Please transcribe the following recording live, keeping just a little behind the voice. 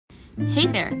Hey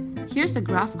there! Here's a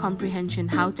graph comprehension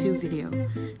how-to video.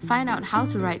 Find out how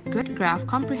to write good graph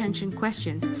comprehension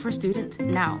questions for students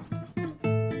now.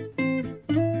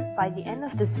 By the end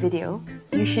of this video,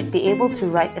 you should be able to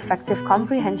write effective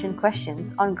comprehension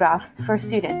questions on graphs for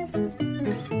students.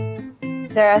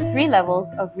 There are 3 levels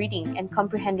of reading and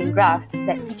comprehending graphs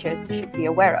that teachers should be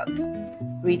aware of: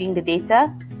 reading the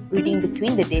data, reading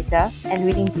between the data, and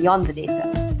reading beyond the data.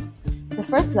 The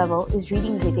first level is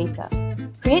reading the data.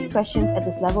 Create questions at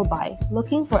this level by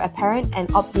looking for apparent and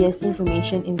obvious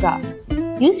information in graphs.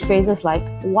 Use phrases like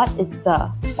 "what is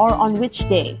the" or "on which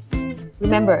day."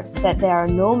 Remember that there are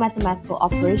no mathematical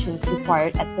operations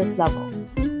required at this level.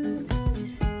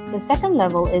 The second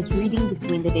level is reading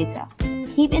between the data.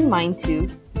 Keep in mind to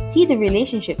see the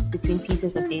relationships between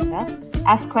pieces of data,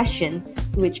 ask questions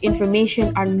which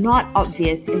information are not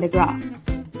obvious in the graph.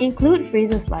 Include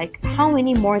phrases like "how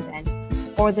many more than"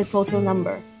 or "the total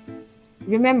number."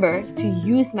 Remember to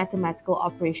use mathematical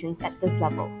operations at this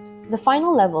level. The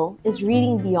final level is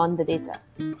reading beyond the data.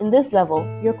 In this level,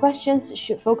 your questions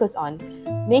should focus on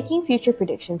making future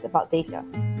predictions about data.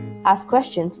 Ask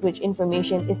questions which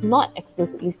information is not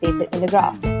explicitly stated in the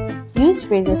graph. Use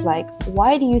phrases like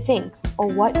 "why do you think" or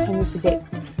 "what can you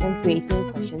predict" when creating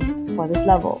questions for this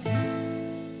level.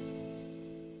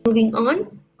 Moving on,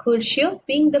 Comprehension,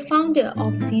 being the founder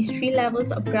of these 3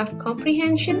 levels of graph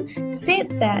comprehension, said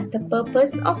that the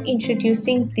purpose of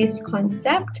introducing this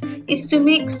concept is to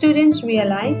make students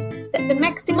realize that the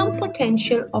maximum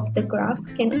potential of the graph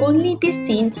can only be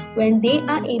seen when they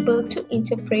are able to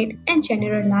interpret and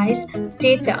generalize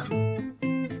data.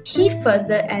 He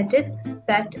further added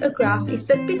that a graph is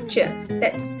a picture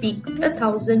that speaks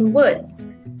 1,000 words.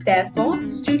 Therefore,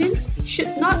 students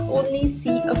should not only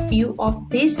see a few of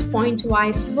these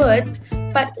point-wise words,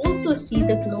 but also see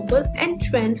the global and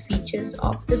trend features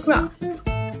of the graph.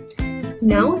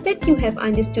 Now that you have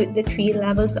understood the 3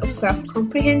 levels of graph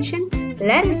comprehension,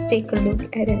 let us take a look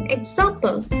at an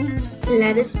example.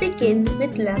 Let us begin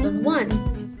with level 1,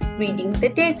 reading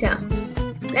the data.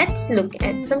 Let's look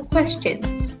at some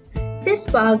questions. This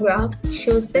bar graph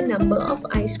shows the number of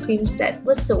ice creams that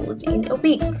were sold in a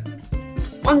week.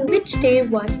 On which day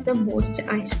was the most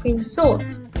ice cream sold?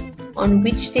 On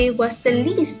which day was the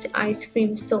least ice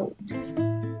cream sold?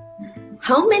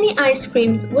 How many ice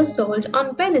creams were sold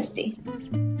on Wednesday?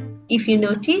 If you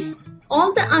notice,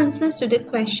 all the answers to the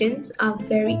questions are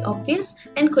very obvious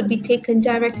and could be taken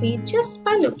directly just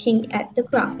by looking at the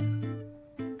graph.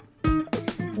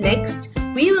 Next,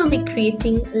 we will be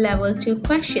creating level 2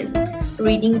 questions,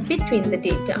 reading between the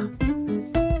data.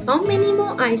 How many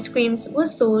more ice creams were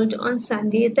sold on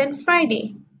Sunday than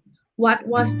Friday? What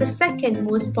was the second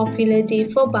most popular day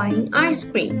for buying ice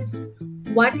creams?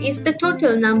 What is the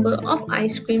total number of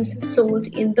ice creams sold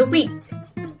in the week?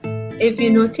 If you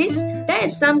notice, there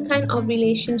is some kind of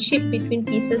relationship between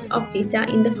pieces of data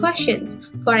in the questions.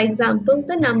 For example,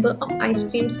 the number of ice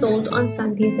creams sold on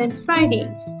Sunday than Friday.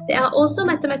 There are also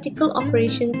mathematical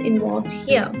operations involved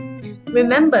here.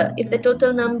 Remember, if the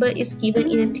total number is given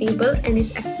in a table and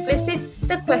is explicit,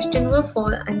 the question will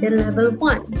fall under level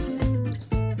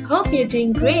 1. Hope you're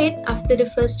doing great after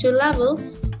the first 2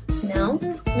 levels. Now,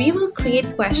 we will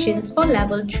create questions for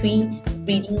level 3,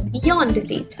 reading beyond the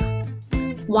data.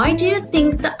 Why do you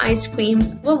think the ice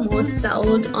creams were most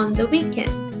sold on the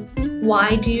weekend?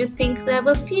 Why do you think there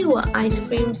were fewer ice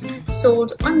creams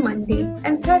sold on Monday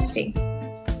and Thursday?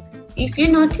 If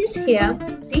you notice here,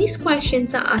 these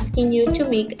questions are asking you to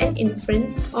make an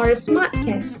inference or a smart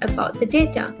guess about the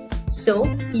data. So,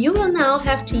 you will now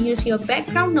have to use your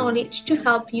background knowledge to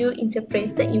help you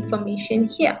interpret the information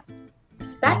here.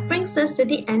 That brings us to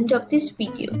the end of this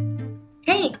video.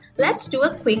 Hey, let's do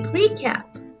a quick recap.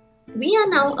 We are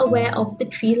now aware of the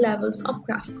 3 levels of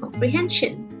graph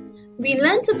comprehension. We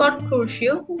learned about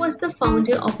Comprehension, who was the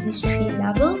founder of these 3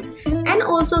 levels, and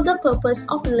also the purpose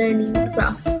of learning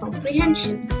graph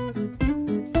comprehension.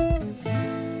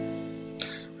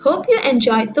 Hope you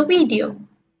enjoyed the video.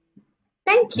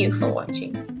 Thank you for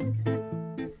watching.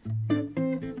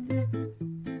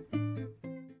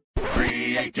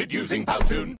 Created using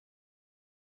Powtoon.